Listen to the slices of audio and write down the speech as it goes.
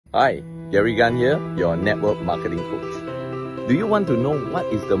Hi, Gary Gan here, your network marketing coach. Do you want to know what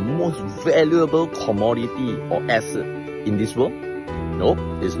is the most valuable commodity or asset in this world? No,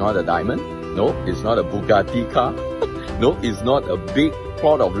 it's not a diamond. No, it's not a Bugatti car. No, it's not a big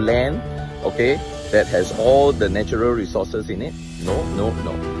plot of land, okay, that has all the natural resources in it. No.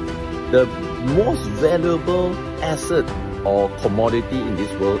 The most valuable asset or commodity in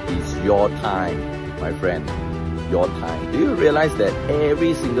this world is your time, my friend. Your time. Do you realize that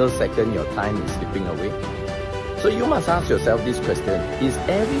every single second your time is slipping away? So you must ask yourself this question: is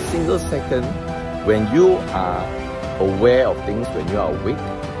every single second when you are aware of things, when you are awake,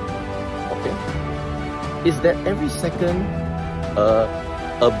 okay, is that every second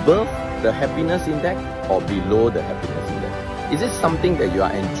above the happiness index or below the happiness index? Is it something that you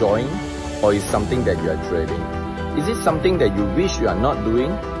are enjoying, or is something that you are dreading? Is it something that you wish you are not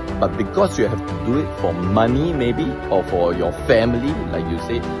doing, but because you have to do it for money maybe, or for your family, like you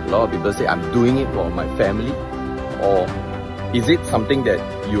say, a lot of people say, I'm doing it for my family? Or is it something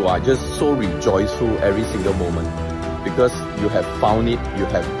that you are just so rejoiceful every single moment because you have found it, you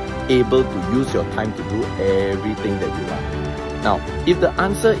have able to use your time to do everything that you want? Now, if the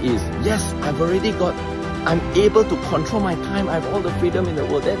answer is yes, I'm able to control my time, I have all the freedom in the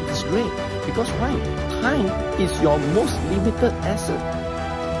world, that is great. Because why? Time is your most limited asset.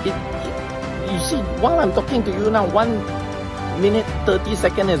 You see, while I'm talking to you now, 1 minute 30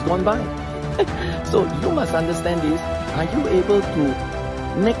 seconds has gone by. So you must understand this. Are you able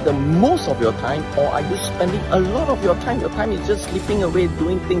to make the most of your time, or are you spending a lot of your time? Your time is just slipping away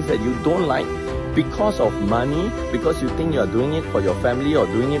doing things that you don't like because of money, because you think you're doing it for your family or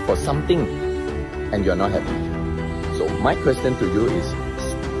doing it for something and you're not happy. So my question to you is,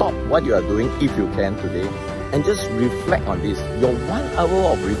 stop what you are doing if you can today and just reflect on this. Your 1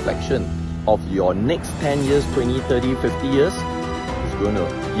 hour of reflection of your next 10 years, 20, 30, 50 years is going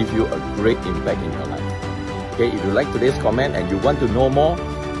to give you a great impact in your life. Okay, if you like today's comment and you want to know more,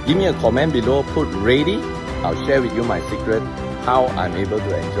 give me a comment below, put ready. I'll share with you my secret, how I'm able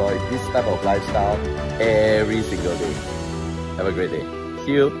to enjoy this type of lifestyle every single day. Have a great day.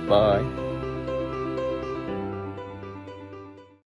 See you. Bye.